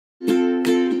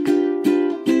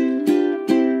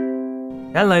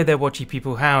Hello there, watchy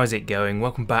people. How is it going?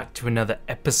 Welcome back to another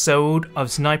episode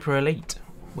of Sniper Elite.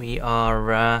 We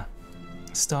are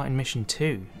starting mission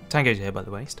 2. Tango's here, by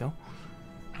the way, still.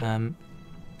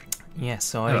 Yeah,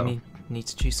 so I need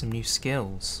to choose some new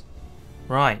skills.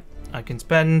 Right, I can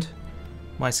spend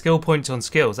my skill points on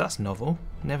skills. That's novel.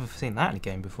 Never seen that in a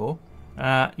game before.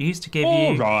 Used to give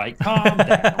you... Alright, calm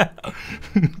down.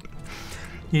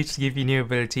 Used to give you new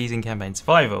abilities in campaign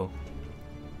survival.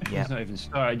 Yeah. He's not even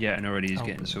started yet and already he's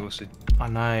getting saucy. I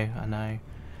know.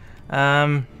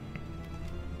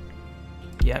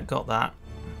 Yeah, got that.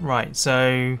 Right,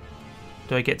 so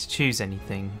do I get to choose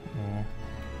anything? Or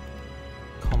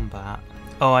combat?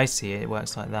 Oh, I see it. It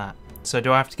works like that. So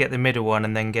do I have to get the middle one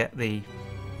and then get the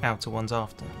outer ones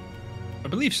after? I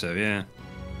believe so, yeah.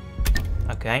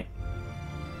 Okay.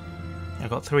 I've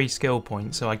got 3 skill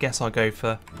points, so I guess I'll go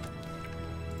for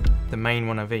the main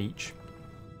one of each.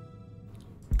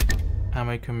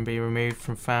 Ammo can be removed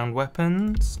from found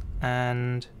weapons,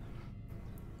 and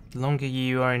the longer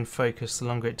you are in focus, the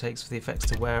longer it takes for the effects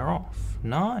to wear off.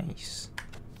 Nice.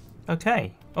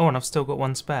 Okay. Oh, and I've still got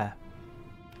 1 spare.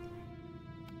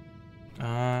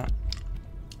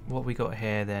 What we got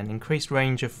here then? Increased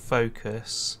range of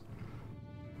focus.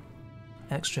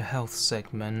 Extra health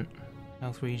segment.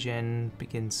 Health regen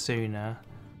begins sooner.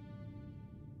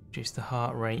 Reduce the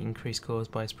heart rate increase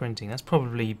caused by sprinting. That's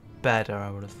probably better,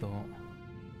 I would have thought.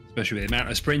 Especially with the amount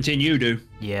of sprinting you do.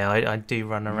 Yeah, I do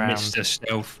run around. Mr.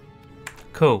 Stealth.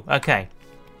 Cool, okay.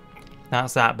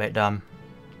 That's that bit done.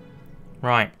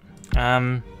 Right.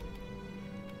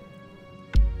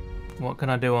 What can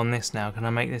I do on this now? Can I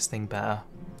make this thing better?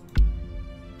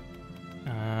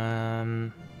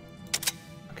 I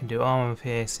can do armor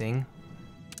piercing.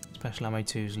 Special ammo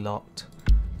 2's locked.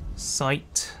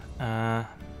 Sight.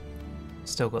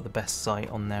 Still got the best sight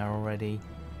on there already.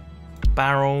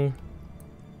 Barrel.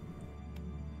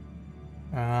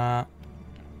 No,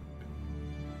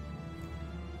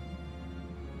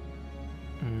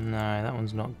 that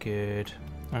one's not good.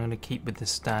 I'm going to keep with the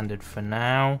standard for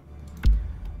now.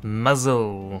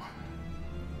 Muzzle.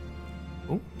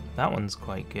 Oh, that one's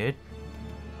quite good.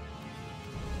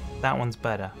 That one's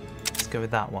better. Let's go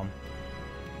with that one.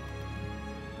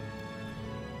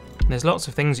 There's lots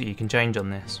of things that you can change on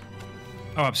this.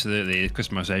 Oh, absolutely. The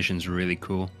customization's really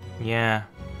cool. Yeah.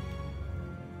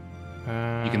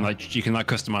 You can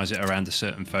customize it around a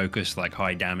certain focus, like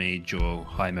high damage or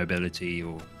high mobility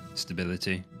or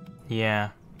stability. Yeah.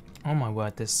 Oh my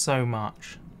word, there's so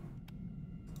much.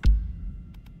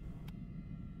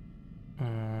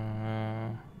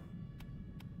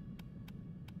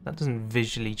 That doesn't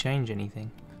visually change anything.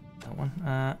 That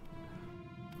one.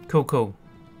 Cool.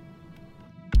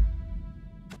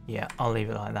 Yeah, I'll leave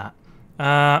it like that.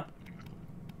 Right,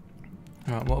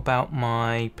 what about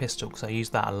my pistol? Because I use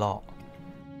that a lot.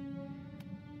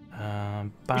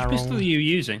 Barrel. Which pistol are you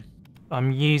using?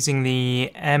 I'm using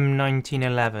the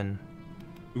M1911.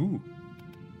 Ooh.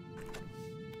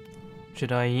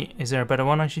 Should I? Is there a better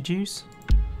one I should use?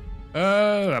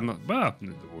 I'm not. Well,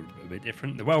 they're all a bit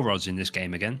different. The well rods in this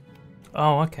game again.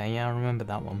 Oh, okay. Yeah, I remember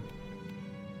that one.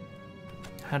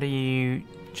 How do you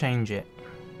change it?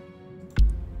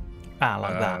 Ah,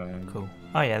 like that. Cool.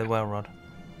 Oh yeah, the well rod.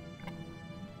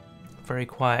 Very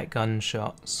quiet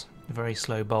gunshots. Very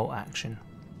slow bolt action.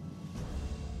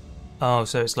 Oh,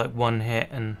 so it's like one hit,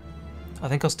 and I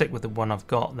think I'll stick with the one I've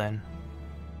got then.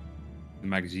 The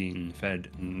magazine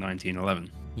fed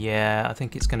 1911. Yeah, I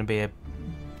think it's going to be a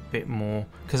bit more,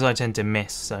 because I tend to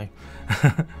miss, so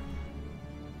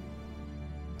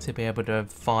to be able to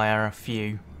fire a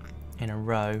few in a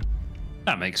row.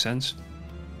 That makes sense.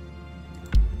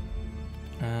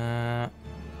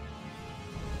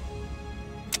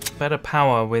 Better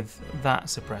power with that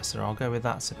suppressor. I'll go with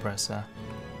that suppressor.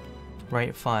 Rate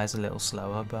of fire is a little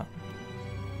slower, but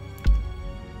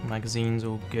magazine's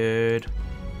all good.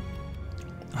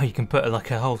 Oh, you can put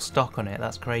like a whole stock on it.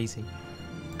 That's crazy.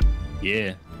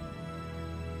 Yeah.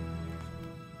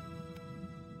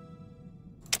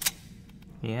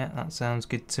 Yeah, that sounds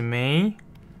good to me.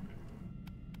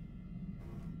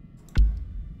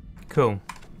 Cool.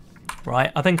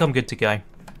 Right, I think I'm good to go.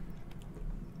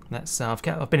 Let's. I've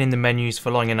been in the menus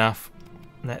for long enough.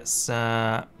 Let's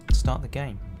start the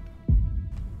game.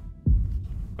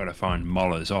 Gotta find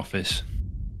Moller's office.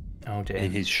 Oh dear.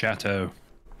 In his chateau.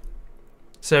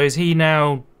 So is he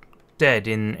now dead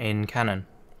in canon?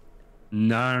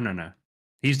 No.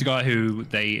 He's the guy who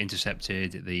they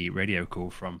intercepted the radio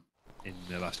call from in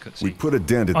the last cutscene. We put a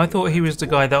dent in. I thought he was the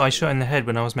guy that I shot in the head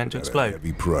when I was meant to explode.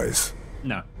 Heavy price.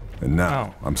 No. And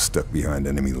now I'm stuck behind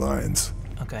enemy lines.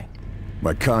 Okay.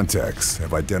 My contacts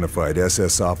have identified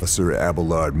SS Officer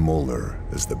Abelard Moeller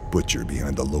as the butcher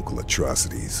behind the local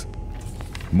atrocities.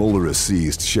 Moeller has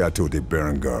seized Chateau de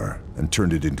Berengar and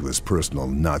turned it into his personal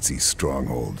Nazi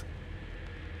stronghold.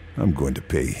 I'm going to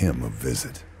pay him a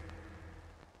visit.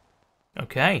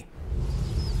 Okay.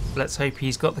 Let's hope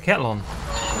he's got the kettle on.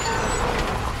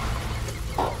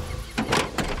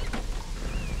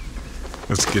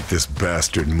 Let's get this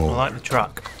bastard I Moeller. like the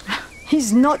truck.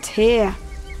 He's not here.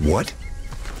 What?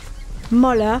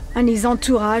 Moeller and his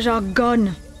entourage are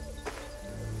gone.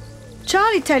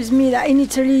 Charlie tells me that in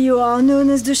Italy you are known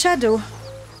as the Shadow.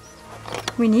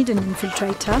 We need an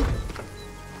infiltrator.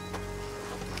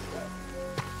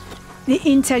 The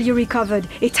intel you recovered,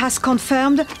 it has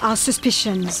confirmed our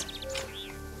suspicions.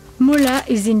 Moeller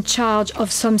is in charge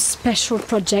of some special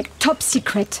project, top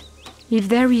secret. If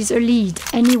there is a lead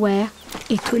anywhere,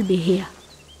 it will be here.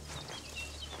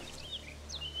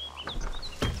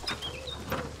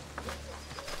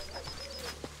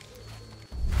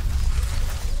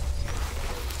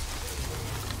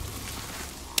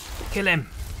 Kill him.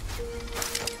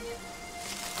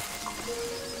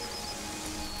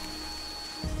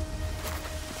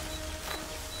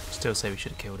 Still say we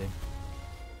should have killed him.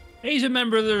 He's a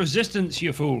member of the Resistance,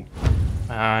 you fool.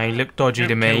 He looked dodgy to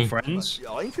Don't me. kill friends. We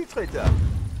are infiltrator.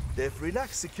 They've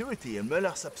relaxed security in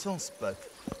Muller's absence, but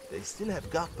they still have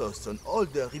guard posts on all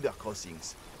the river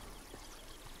crossings.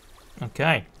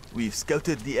 Okay. We've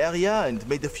scouted the area and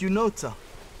made a few notes.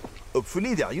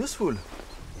 Hopefully they're useful.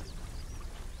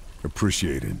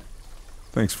 Appreciated.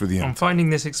 Thanks for the I'm info. finding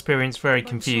this experience very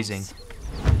confusing.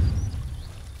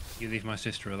 You leave my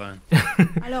sister alone.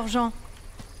 Alors Jean,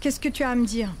 qu'est-ce que tu as à me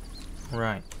dire?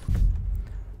 Right.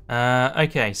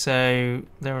 Okay, so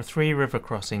there are 3 river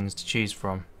crossings to choose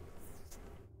from.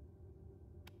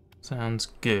 Sounds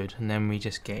good. And then we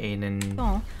just get in and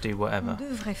Bon, do on whatever.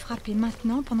 devrait frapper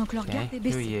maintenant pendant que leur Okay, garde est who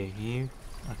are baissée. you? You?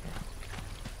 Okay.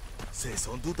 C'est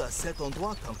sans doute à cet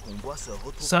endroit qu'un convoi se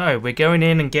retrouve. So, we're going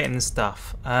in and getting the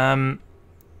stuff.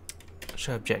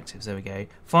 Show objectives, there we go.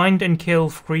 Find and kill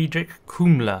Friedrich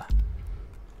Kummler.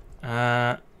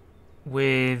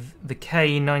 With the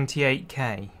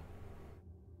K98K.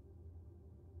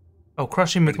 Oh,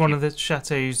 crush him with one of the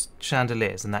chateau's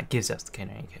chandeliers, and that gives us the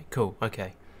K98K. Cool,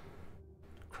 okay.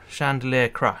 Chandelier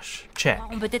crush. Check.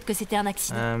 Peut-être que c'était un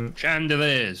accident.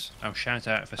 Chandeliers. I'll shout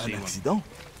out if I Un see one. accident?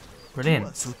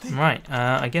 Brilliant. Right,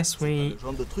 I guess we Le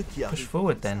genre de truc qui push arrive.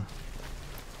 forward then.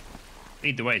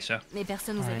 Lead the way, sir. Mais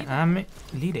personne nous a I vu. am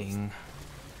leading.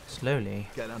 Slowly.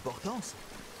 Quelle importance?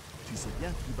 Tu sais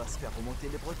bien qui va se faire remonter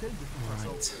les bretelles de toute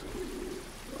façon.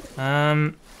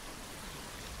 Right.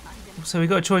 So we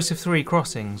got a choice of 3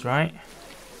 crossings, right?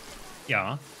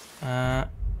 Yeah.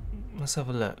 Let's have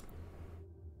a look.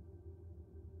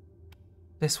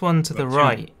 This one to the Got two.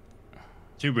 right.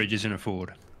 2 bridges and a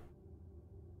ford.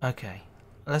 Okay.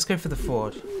 Let's go for the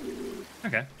ford.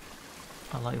 Okay.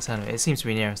 I like the sound of it. It seems to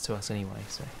be nearest to us anyway,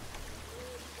 so.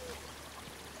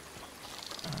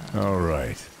 All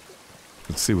right.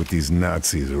 Let's see what these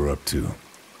Nazis are up to.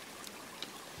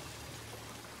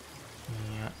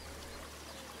 Yeah.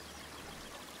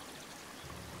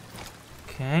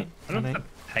 Okay. I love the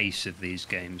pace of these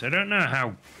games. I don't know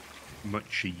how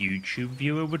much a YouTube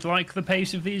viewer would like the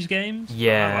pace of these games.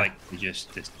 Yeah. I like the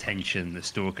tension, the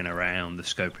stalking around, the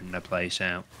scoping the place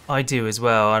out. I do as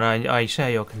well, and I share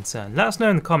your concern. Let us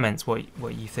know in the comments what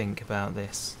you think about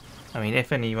this. I mean,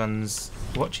 if anyone's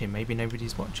watching, maybe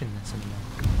nobody's watching this anymore.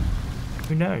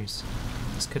 Who knows?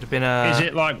 This could have been a... Is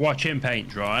it like watching paint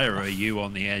dry, or are you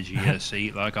on the edge of your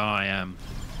seat like I am?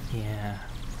 Yeah.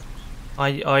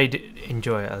 I'd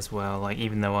enjoy it as well. Like,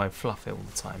 even though I fluff it all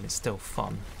the time, it's still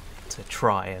fun to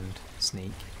try and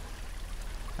sneak.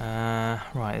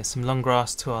 Right, there's some long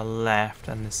grass to our left,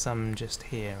 and there's some just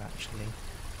here, actually.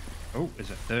 Oh,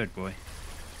 there's a 3rd boy.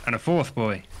 And a 4th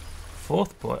boy.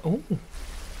 4th boy. Oh,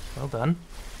 well done.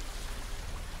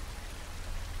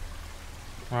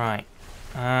 Right.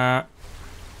 I'm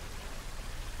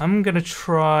going to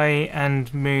try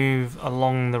and move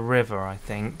along the river, I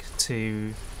think,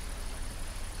 to...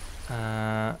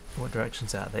 what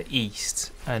direction's that? The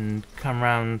east, and come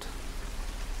round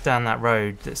down that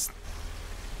road that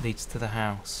leads to the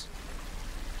house.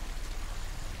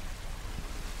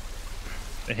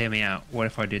 But hear me out. What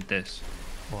if I did this?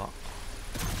 What?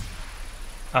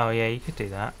 Oh yeah, you could do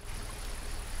that.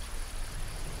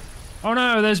 Oh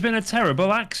no, there's been a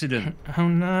terrible accident. Oh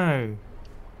no.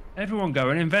 Everyone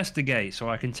go and investigate so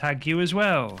I can tag you as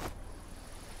well.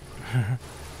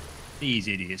 These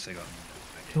idiots I got.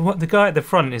 What, the guy at the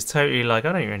front is totally like,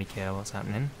 I don't really care what's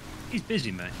happening. He's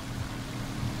busy, mate.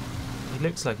 He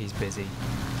looks like he's busy.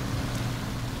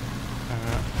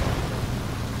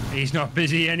 He's not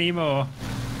busy anymore.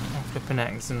 Oh, flipping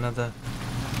heck, it's another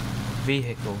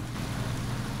vehicle.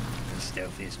 The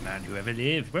stealthiest man who ever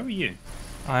lived. Where are you?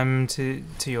 I'm to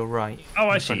your right. Oh,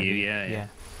 I in see front of you. Yeah.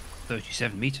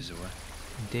 37 meters away.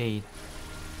 Indeed.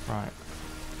 Right.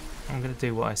 I'm going to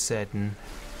do what I said and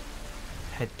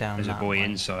head down There's a that boy way.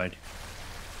 inside.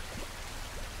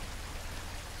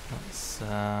 That's,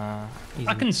 I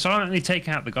can silently take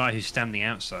out the guy who's standing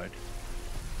outside.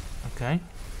 Okay.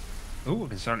 Oh, I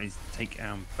can silently take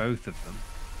out both of them.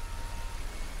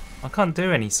 I can't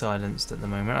do any silenced at the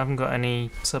moment. I haven't got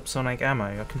any subsonic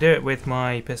ammo. I can do it with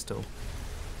my pistol.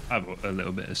 I brought a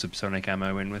little bit of subsonic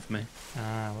ammo in with me.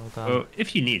 Ah, well done. Well,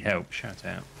 if you need help, shout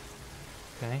out.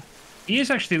 Okay. He is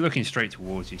actually looking straight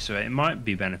towards you, so it might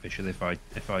be beneficial if I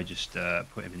just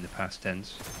put him in the past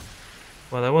tense.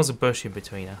 Well, there was a bush in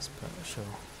between us, but sure.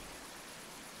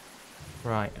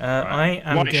 Right. Right. I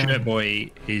am White going... shirt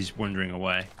boy is wandering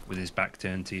away with his back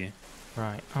turned to you.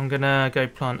 Right. I'm gonna go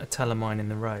plant a telemine in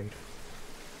the road.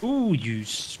 Ooh, you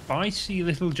spicy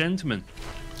little gentleman.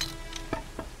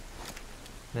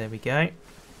 There we go.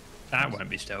 That won't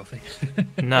be stealthy.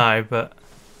 No, but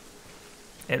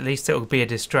at least it'll be a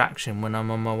distraction when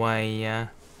I'm on my way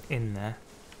in there.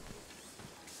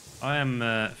 I am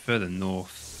further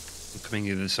north. I'm coming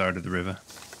to the side of the river.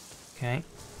 Okay.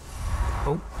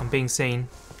 Oh, I'm being seen.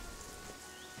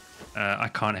 I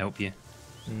can't help you.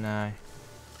 No.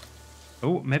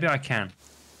 Oh, maybe I can.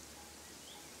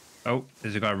 Oh,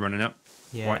 there's a guy running up.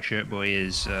 Yeah. White shirt boy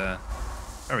is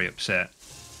very upset.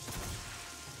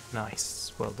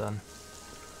 Nice. Well done.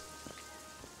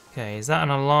 Okay, is that an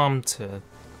alarm to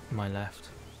my left?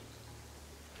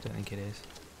 Don't think it is.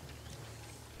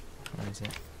 Where is it?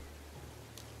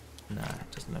 No,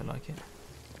 it doesn't look like it.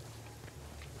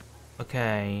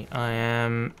 Okay, I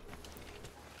am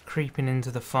creeping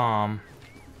into the farm.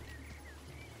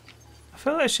 I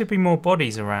feel there should be more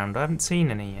bodies around. I haven't seen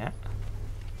any yet.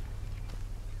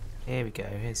 Here we go.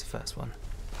 Here's the first one.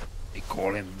 They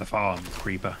call him the farm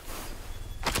creeper.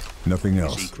 Nothing He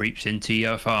else. creeps into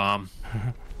your farm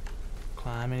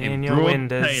Climbing in in your broad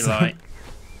windows. daylight.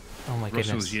 Oh my Rustles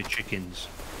goodness. your chickens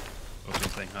or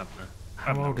something. I don't know. I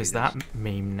How don't know old what is it that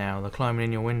meme now? The climbing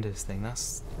in your windows thing.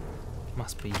 That's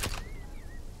must be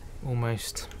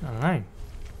almost, I don't know.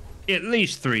 At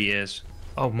least 3 years.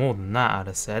 Oh, more than that, I'd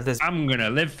have said. There's I'm gonna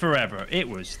live forever. It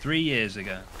was 3 years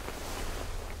ago.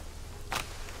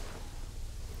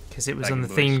 because it was Back on in the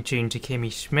Blues. theme tune to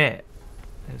Kimmy Schmidt.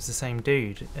 It was the same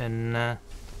dude, and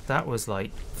that was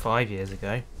like 5 years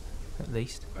ago, at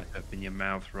least. Right, open your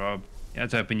mouth, Rob. You had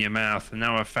to open your mouth, and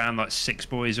now I've found like 6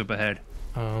 boys up ahead.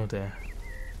 Oh dear.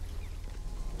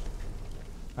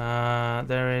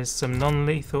 There is some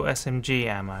non-lethal SMG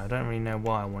ammo. I don't really know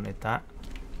why I wanted that,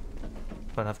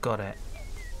 but I've got it.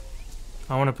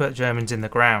 I want to put Germans in the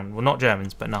ground. Well, not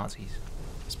Germans, but Nazis.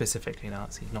 Specifically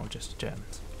Nazis, not just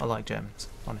Germans. I like Germans,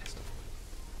 honest.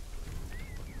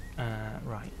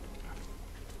 Right.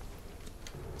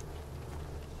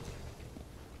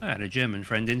 I had a German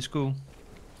friend in school.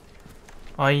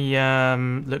 I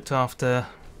looked after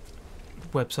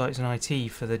websites and IT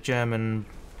for the German,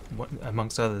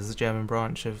 amongst others, the German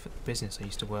branch of the business I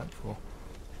used to work for.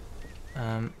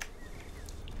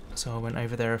 So I went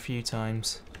over there a few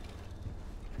times,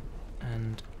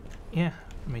 and yeah,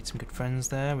 made some good friends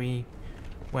there. We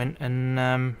went and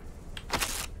oh,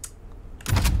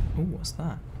 what's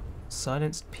that?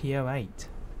 Silenced PO8.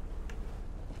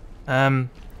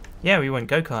 Yeah, we went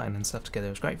go-karting and stuff together.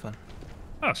 It was great fun.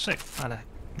 Oh, sick. I had a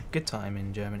good time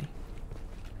in Germany.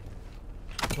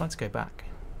 I'd like to go back.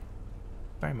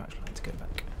 Very much like to go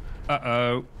back.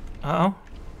 Uh-oh. Uh-oh.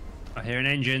 I hear an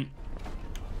engine.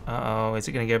 Uh-oh. Is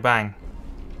it going to go bang?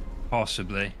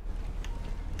 Possibly.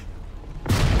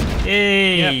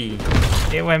 Yay!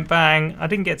 Yep. It went bang. I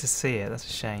didn't get to see it. That's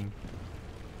a shame.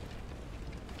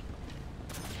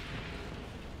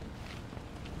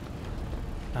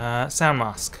 Sound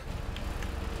mask.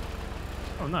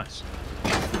 Oh, nice.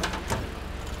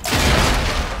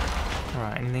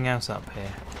 Alright, anything else up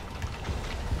here?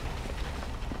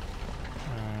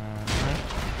 No.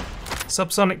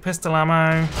 Subsonic pistol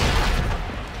ammo.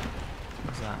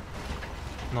 What's that?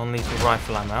 Non-lethal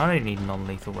rifle ammo. I don't need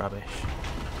non-lethal rubbish.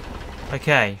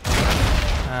 Okay.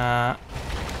 I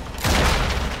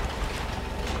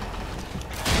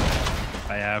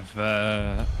have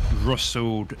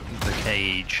rustled the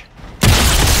cage.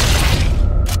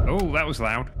 Oh, that was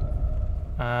loud.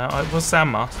 It was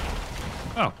sound mask.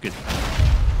 Oh, good.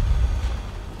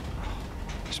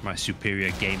 Just my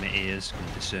superior gamer ears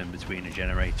can discern between a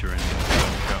generator and a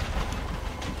gunshot.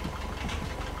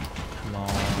 Come on.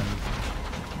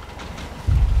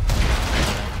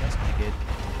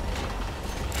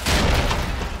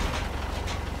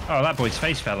 Oh, that boy's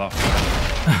face fell off.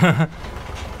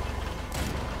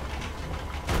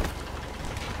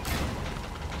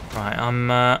 Right,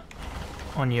 I'm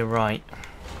on your right.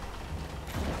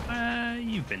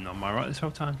 You've been on my right this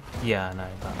whole time. Yeah, I know,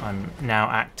 but I'm now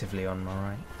actively on my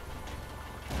right.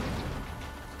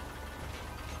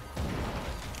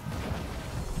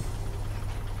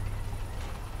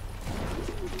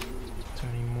 Is there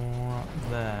any more up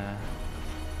there?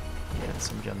 Yeah,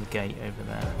 somebody on the gate over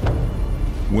there.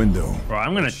 Window. Right,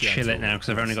 I'm going to chill it now because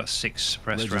I've only got 6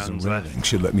 suppressed rounds left.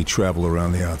 Should let me travel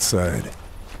around the outside.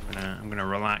 I'm gonna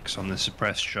relax on the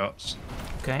suppressed shots.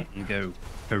 Okay. And go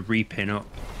repin up.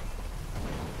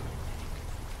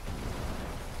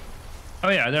 Oh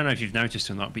yeah, I don't know if you've noticed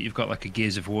or not, but you've got like a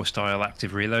Gears of War style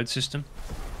active reload system.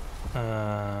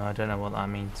 I don't know what that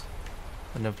means.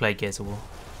 I've never played Gears of War.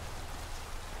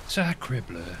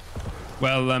 Sacrebleu.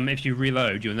 Well, if you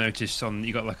reload, you'll notice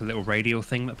you got like a little radial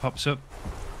thing that pops up.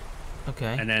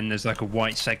 Okay. And then there's like a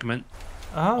white segment.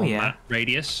 Oh, on yeah. that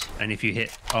radius, and if you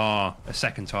hit R a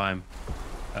second time,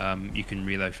 you can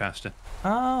reload faster.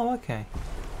 Oh, okay.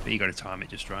 But you got to time it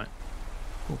just right.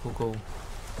 Cool, cool, cool.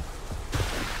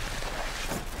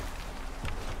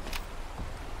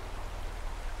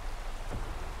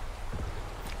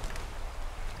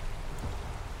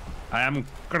 I am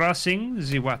crossing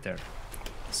the water.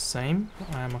 Same.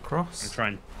 I am I'm across. gonna try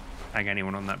and hang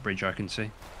anyone on that bridge I can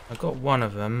see. I got one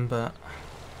of them, but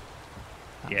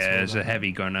that's Yeah, all there's a right.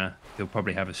 heavy gunner. He'll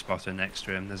probably have a spotter next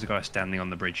to him. There's a guy standing on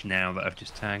the bridge now that I've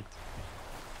just tagged.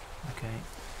 Okay.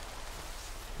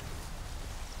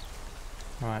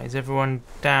 Right, is everyone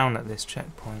down at this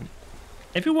checkpoint?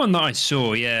 Everyone that I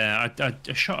saw, yeah,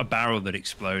 I shot a barrel that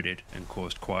exploded and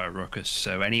caused quite a ruckus.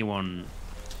 So anyone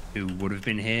who would have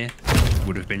been here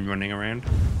would have been running around.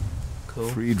 Cool.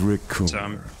 Friedrich Kuhn. So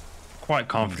I'm quite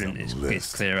confident He's on the it's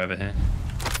list. clear over here.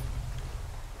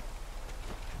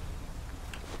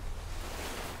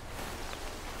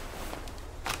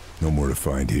 No more to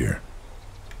find here.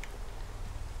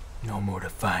 No more to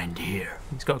find here.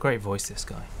 He's got a great voice, this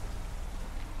guy.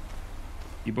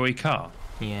 Your boy Carl.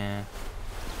 Yeah.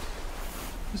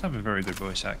 Does have a very good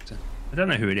voice actor. I don't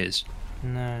know who it is.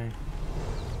 No.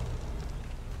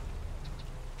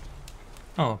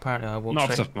 Oh, apparently I walked Not off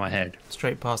the straight, top of my head.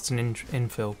 straight past an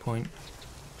infill point.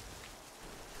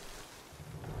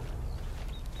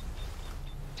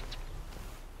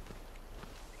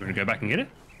 You want to go back and get it?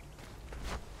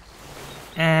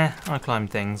 I climb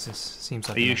things. This seems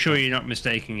like. Are you enough. sure you're not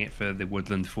mistaking it for the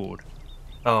Woodland Ford?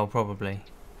 Oh, probably.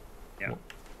 Yeah.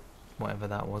 Whatever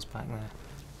that was back there.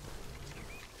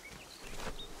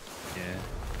 Yeah.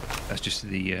 That's just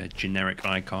the generic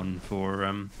icon for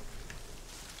I'm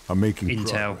making Intel.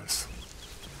 progress.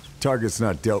 Target's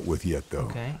not dealt with yet, though.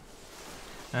 Okay.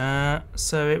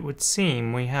 So it would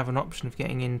seem we have an option of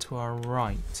getting into our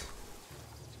right.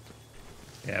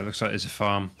 Yeah, it looks like there's a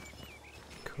farm.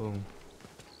 Cool.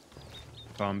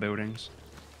 Farm buildings.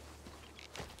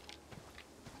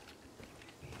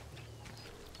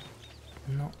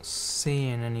 Not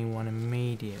seeing anyone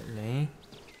immediately.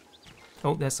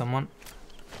 Oh, there's someone.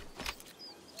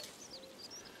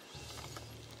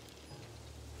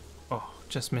 Oh,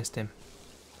 just missed him.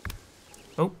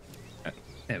 Oh,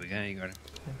 There we go, you got it.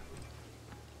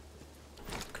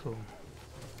 cool.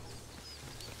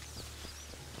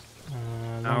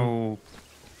 I'll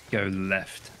go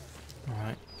left.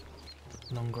 Alright.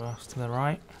 Long grass to the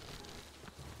right.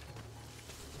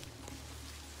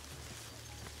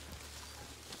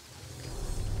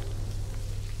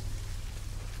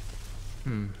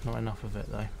 Not enough of it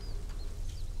though.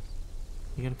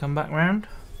 You gonna come back round?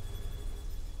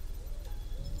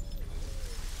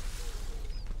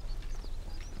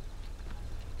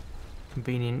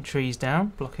 Convenient trees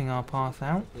down, blocking our path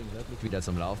out. Wirklich wieder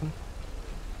zum Laufen?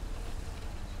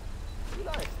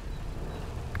 Vielleicht.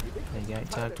 There you go,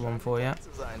 tagged one for you. Zu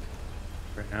sein.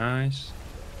 Very nice.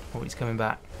 Oh, he's coming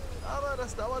back. Aber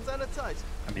das dauert seine Zeit.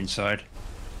 I'm inside.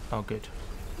 Oh, good.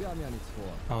 Wir haben ja nichts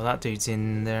vor. Oh, that dude's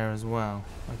in there as well.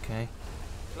 Okay.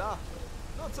 Klar.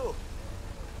 Nur zu.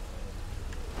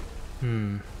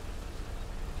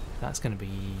 That's gonna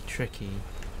be tricky.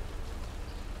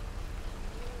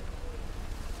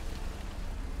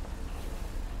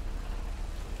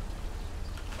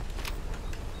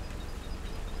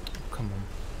 Come on.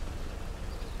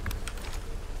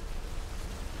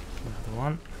 Another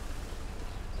one.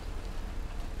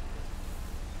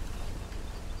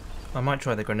 I might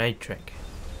try the grenade trick.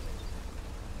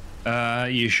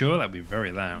 You sure? That'd be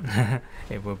very loud.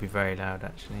 It will be very loud,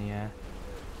 actually, yeah.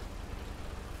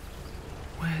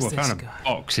 Where's Well, I this found a guy?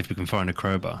 box if we can find a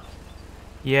crowbar.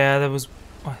 Yeah, there was.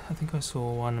 I think I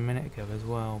saw one a minute ago as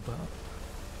well, but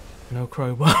No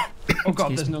crowbar. Oh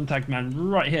god, there's an untagged man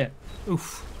right here.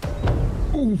 Oof.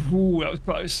 Ooh, that was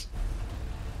close.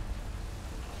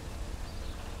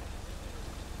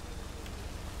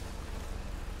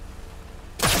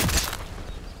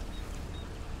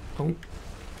 Oh.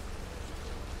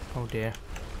 Oh dear.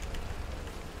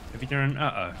 Have you done?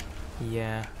 Uh oh.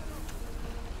 Yeah.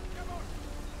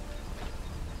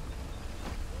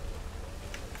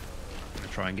 I'm gonna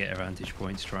try and get a vantage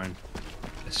point to try and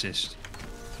assist.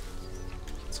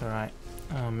 It's alright.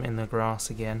 I'm in the grass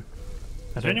again.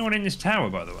 Is there anyone in this tower,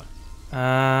 by the way?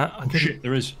 I couldn't... Shit,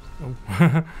 there is. Oh.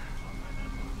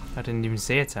 I didn't even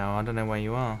see a tower. I don't know where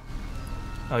you are.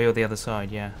 Oh, you're the other side,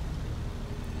 yeah.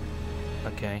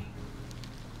 Okay.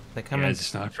 They're coming. Yeah, there's a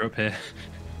sniper up here.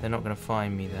 They're not going to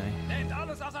find me, though.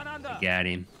 Got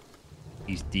him.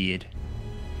 He's dead.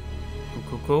 Cool,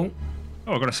 cool, cool.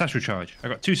 Oh, I got a satchel charge. I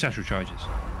got 2 satchel charges.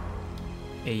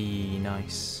 Hey,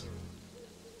 nice.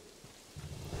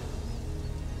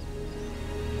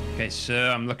 Okay, sir,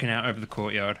 I'm looking out over the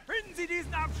courtyard.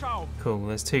 Cool,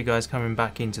 there's 2 guys coming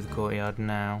back into the courtyard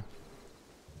now.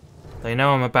 They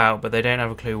know I'm about, but they don't have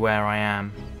a clue where I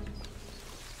am.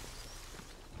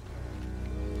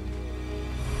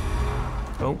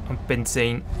 Oh, I've been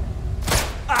seen.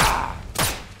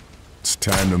 It's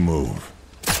time to move.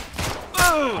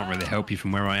 Can't really help you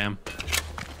from where I am.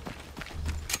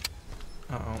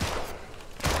 Uh-oh.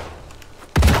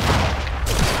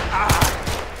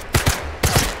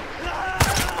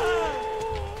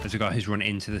 There's a guy who's run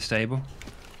into the stable.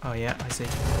 Oh yeah, I see.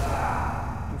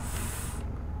 Oof.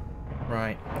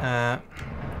 Right.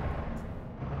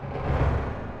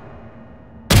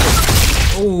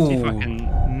 See if I Oh,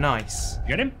 can nice.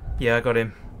 get him. Yeah, I got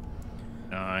him.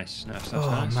 Nice, nice, that's Oh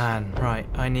nice. man, right.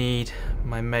 I need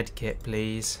my med kit,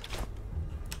 please.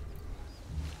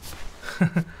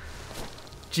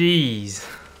 Jeez.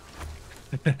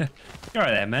 You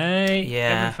alright there, mate?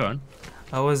 Yeah. Having fun?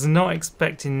 I was not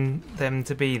expecting them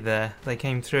to be there. They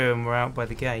came through and were out by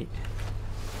the gate.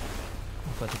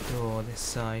 Out by the door, this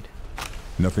side.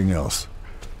 Nothing else.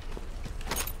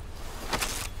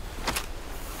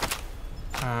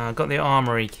 Got the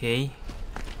armory key.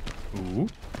 Ooh.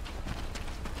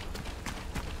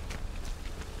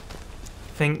 I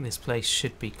think this place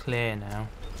should be clear now.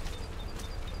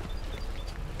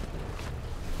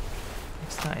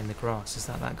 What's that in the grass? Is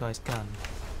that guy's gun?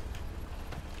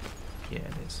 Yeah,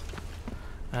 it is.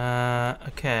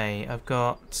 Okay, I've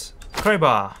got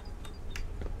crowbar.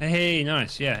 Hey,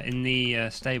 nice. Yeah, in the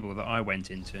stable that I went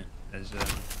into, there's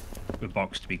a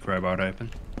box to be crowbarred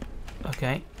open.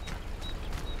 Okay.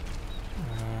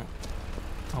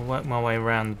 I'll work my way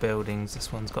around the buildings.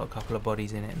 This one's got a couple of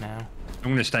bodies in it now. I'm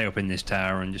going to stay up in this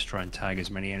tower and just try and tag as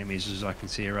many enemies as I can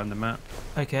see around the map.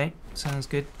 Okay, sounds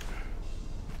good.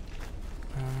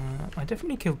 I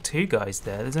definitely killed 2 guys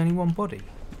there. There's only 1 body.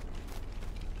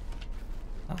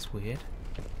 That's weird.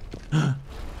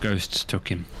 Ghosts took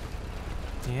him.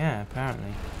 Yeah,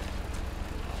 apparently.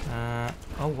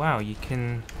 Oh wow, you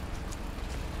can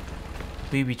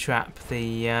booby trap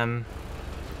the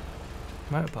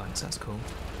motorbikes. That's cool.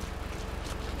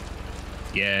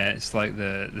 Yeah, it's like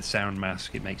the sound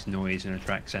mask. It makes noise and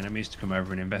attracts enemies to come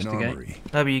over and investigate.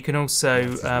 No, but you can also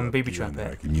booby here trap and there.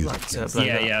 I it. can use Like, it to against blow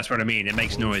Yeah, it up. yeah, that's what I mean. It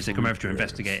makes noise. They come over to Prayers.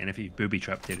 investigate, and if you booby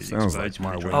trapped it, it Sounds explodes. like my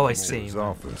when it way. drops. Oh, I to see. His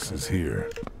office is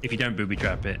here. If you don't booby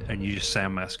trap it and you just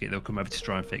sound mask it, they'll come over to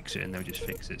try and fix it, and they'll just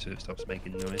fix it so it stops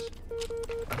making noise.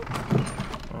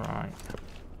 Right.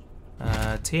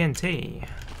 TNT.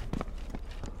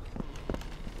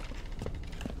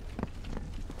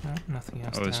 No, nothing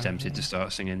else. I was down tempted here. to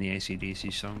start singing the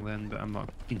AC/DC song then, but I'm not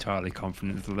entirely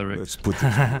confident of the lyrics. Let's put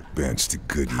this bench to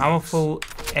good use. Powerful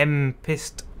M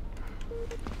pist.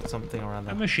 Something or A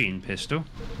other. machine pistol.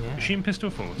 Yeah. Machine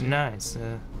pistol 40. No, it's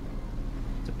a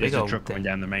big There's a old truck thing. coming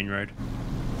down the main road.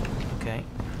 Okay.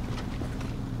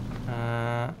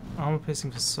 Armor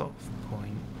piercing for soft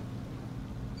point.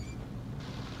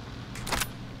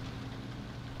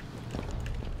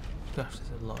 Gosh,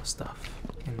 there's a lot of stuff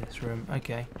in this room.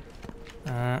 Okay.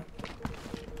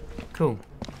 Cool.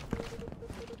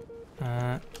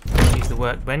 Use the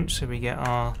workbench so we get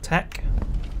our tech.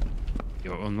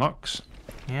 Your unlocks.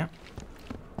 Yeah.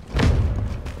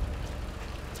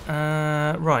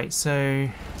 Right, so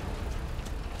you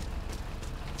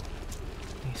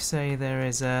say there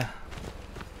is a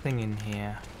thing in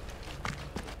here.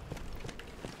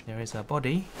 There is a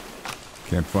body.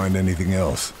 Can't find anything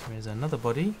else. There is another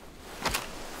body.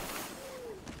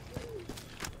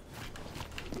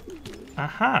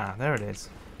 Aha, there it is.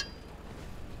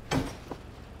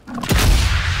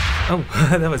 Oh,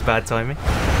 that was bad timing.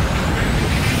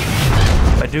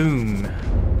 Badoom.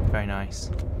 Very nice.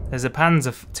 There's a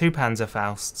two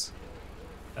Panzerfausts.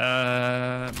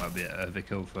 Might be a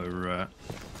vehicle for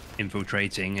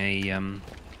infiltrating a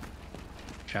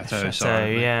chateau.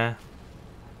 Yeah.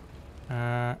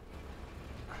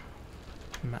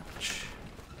 Match.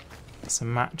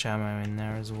 Some match ammo in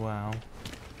there as well.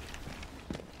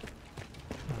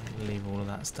 I'll leave all of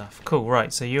that stuff. Cool.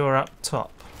 Right. So you're up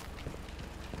top.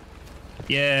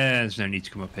 Yeah. There's no need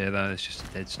to come up here though. It's just a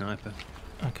dead sniper.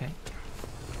 Okay.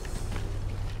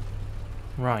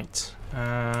 Right.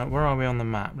 Where are we on the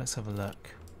map? Let's have a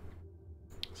look.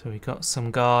 So we've got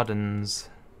some gardens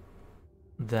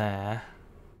there.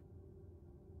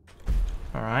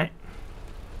 Alright.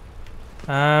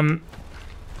 I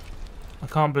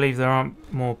can't believe there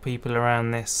aren't more people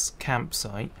around this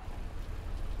campsite.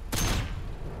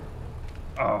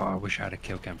 Oh, I wish I had a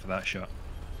kill cam for that shot.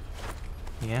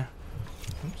 Yeah.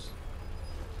 Oops.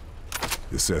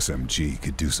 This SMG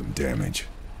could do some damage.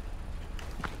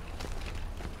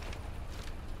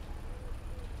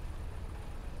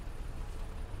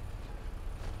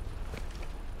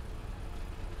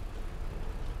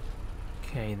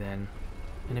 Okay then.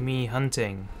 Enemy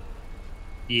hunting.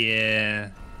 Yeah.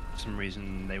 For some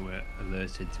reason they were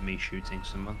alerted to me shooting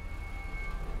someone.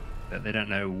 But they don't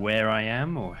know where I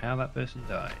am or how that person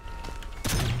died.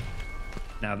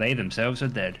 Now they themselves are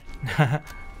dead.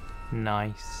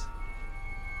 Nice.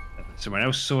 Someone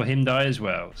else saw him die as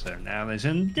well, so now there's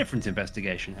a different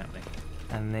investigation happening.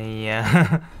 And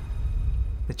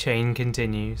the chain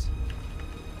continues.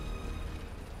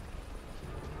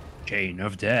 Chain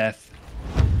of death.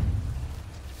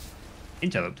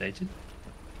 Intel updated.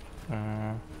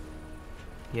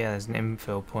 Yeah, there's an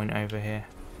infill point over here.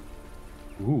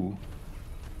 Ooh.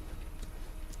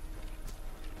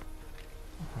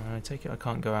 I take it I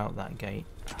can't go out that gate.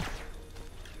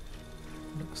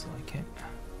 Looks like it.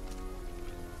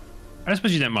 I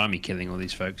suppose you don't mind me killing all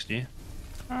these folks, do you?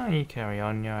 Oh, you carry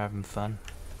on, you're having fun.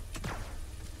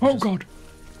 Oh god!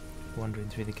 Wandering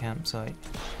through the campsite.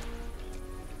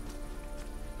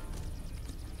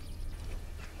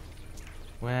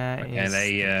 Where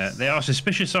is... they are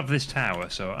suspicious of this tower,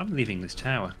 so I'm leaving this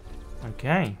tower.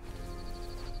 Okay.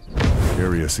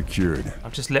 Area secured.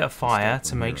 I've just lit a fire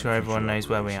to make sure everyone knows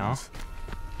where we are.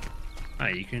 Ah,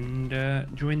 you can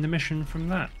join the mission from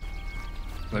that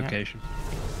location.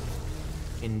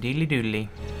 In deedly doodly.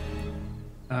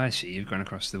 I see, you've gone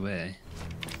across the way.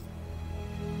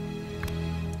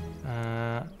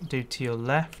 Dude to your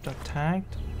left, I've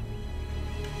tagged.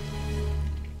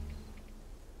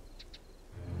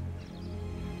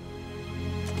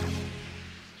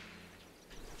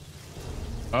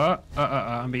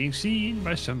 I'm being seen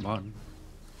by someone.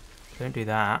 Don't do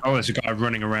that. Oh, there's a guy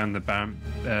running around the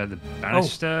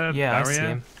banister yeah, barrier. I see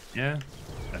him. Yeah,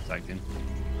 I tagged him.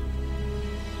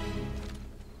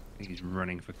 I think he's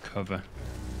running for cover.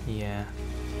 Yeah.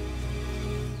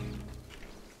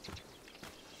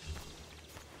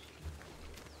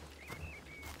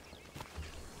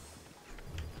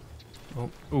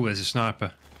 Oh, there's a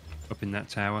sniper up in that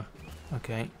tower.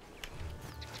 Okay.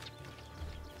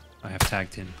 I have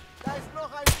tagged him.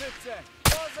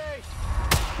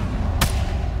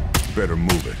 Better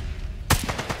move it.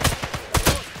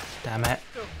 Damn it.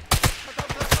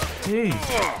 Dude.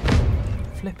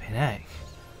 Flipping heck.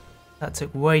 That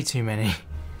took way too many.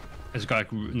 There's a guy,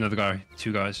 another guy,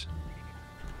 two guys.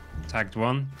 Tagged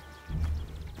one.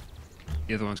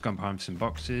 The other one's gone behind some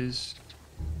boxes.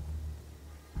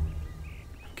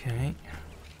 Okay.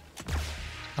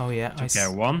 Oh yeah, I Took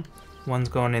out one. One's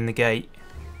gone in the gate.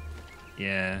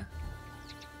 Yeah.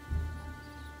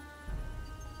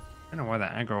 I don't know why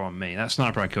that aggro on me. That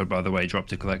sniper I killed, by the way,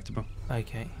 dropped a collectible.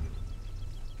 Okay.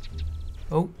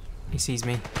 Oh, he sees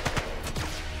me.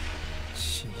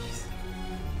 Jeez.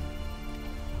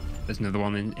 There's another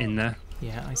one in there.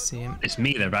 Yeah, I see him. It's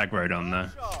me they've aggroed on, though.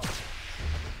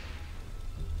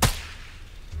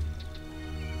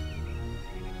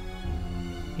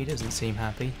 He doesn't seem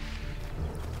happy.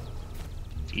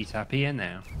 He's happier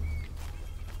now.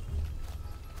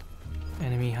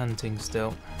 Enemy hunting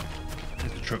still.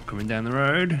 There's a truck coming down the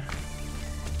road.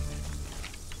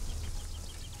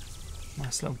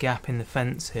 Nice little gap in the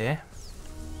fence here.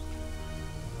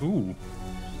 Ooh.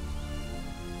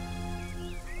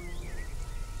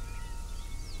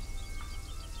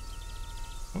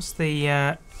 What's the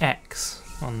X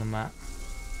on the map?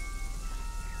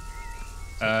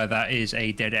 That is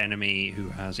a dead enemy who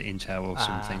has intel or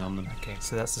something on them. Okay,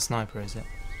 so that's the sniper, is it?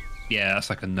 Yeah, that's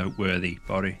like a noteworthy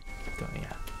body. Got ya.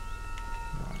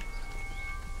 Right.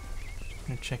 I'm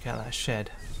gonna check out that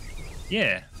shed.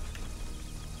 Yeah.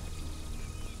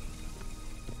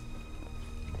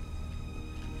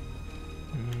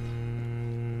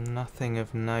 Nothing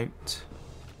of note.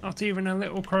 Not even a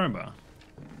little crowbar.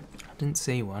 I didn't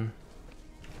see one.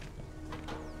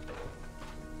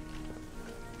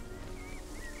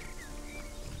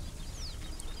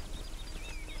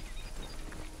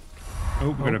 Oh,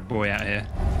 we've got a boy out here.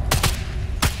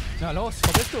 Na los,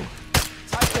 wo bist du?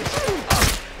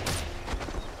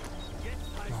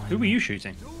 Who were you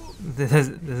shooting? There's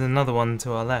another one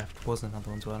to our left. Was another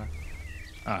one to our left.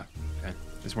 Ah, okay.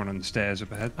 There's one on the stairs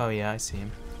up ahead. Oh yeah, I see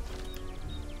him.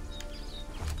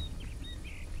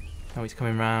 Oh, he's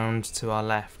coming round to our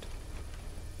left.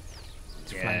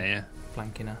 He's Yeah.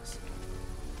 flanking us.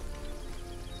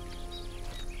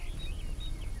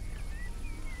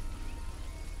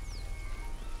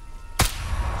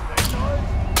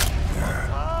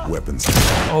 Weapons.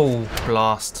 Oh,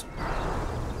 blast.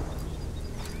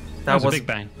 That was a big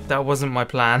bang. That wasn't my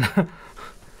plan.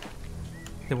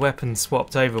 The weapon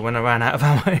swapped over when I ran out of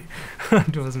ammo. I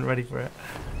wasn't ready for it.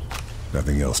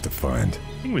 Nothing else to find.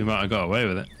 I think we might have got away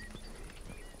with it.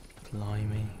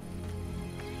 Blimey.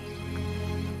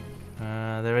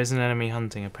 There is an enemy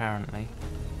hunting, apparently.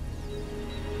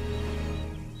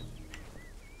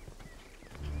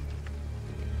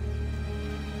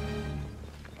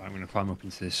 I'm going to climb up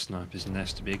into this sniper's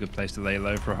nest to be a good place to lay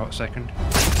low for a hot second.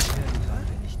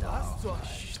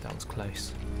 Shh, that was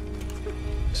close.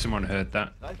 Someone heard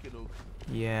that.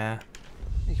 Yeah.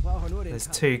 Ich brauche nur den There's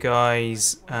Kampf, two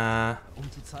guys zu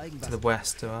zeigen, to was the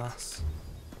west of us.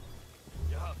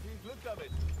 Ja, viel Glück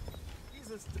damit.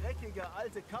 Dieses dreckige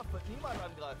alte Kaff wird niemand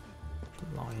angreifen.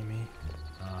 Blimey.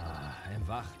 Im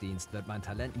Wachdienst wird mein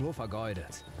Talent nur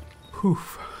vergeudet. Whew.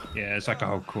 Yeah, it's like a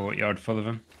whole courtyard full of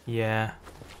them. Yeah.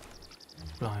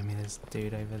 Blimey, there's a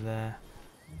dude over there.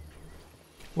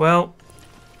 Well,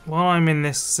 while I'm in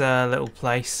this little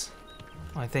place,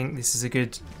 I think this is a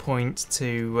good point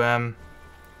to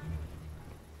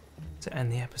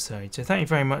end the episode. So thank you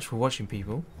very much for watching,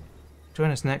 people. Join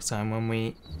us next time when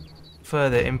we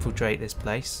further infiltrate this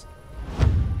place.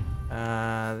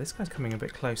 This guy's coming a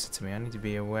bit closer to me. I need to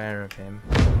be aware of him.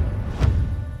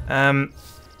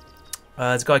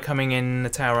 There's a guy coming in the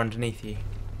tower underneath you.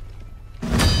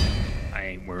 I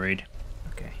ain't worried.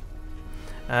 Okay.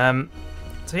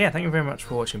 So yeah, thank you very much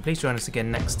for watching. Please join us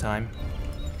again next time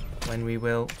when we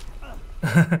will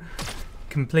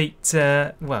complete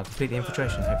the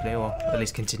infiltration, hopefully, or at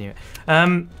least continue it.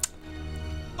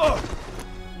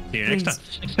 See you next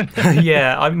time.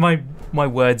 Yeah, my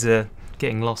words are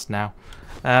getting lost now.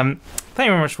 Thank you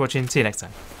very much for watching. See you next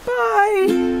time.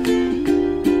 Bye!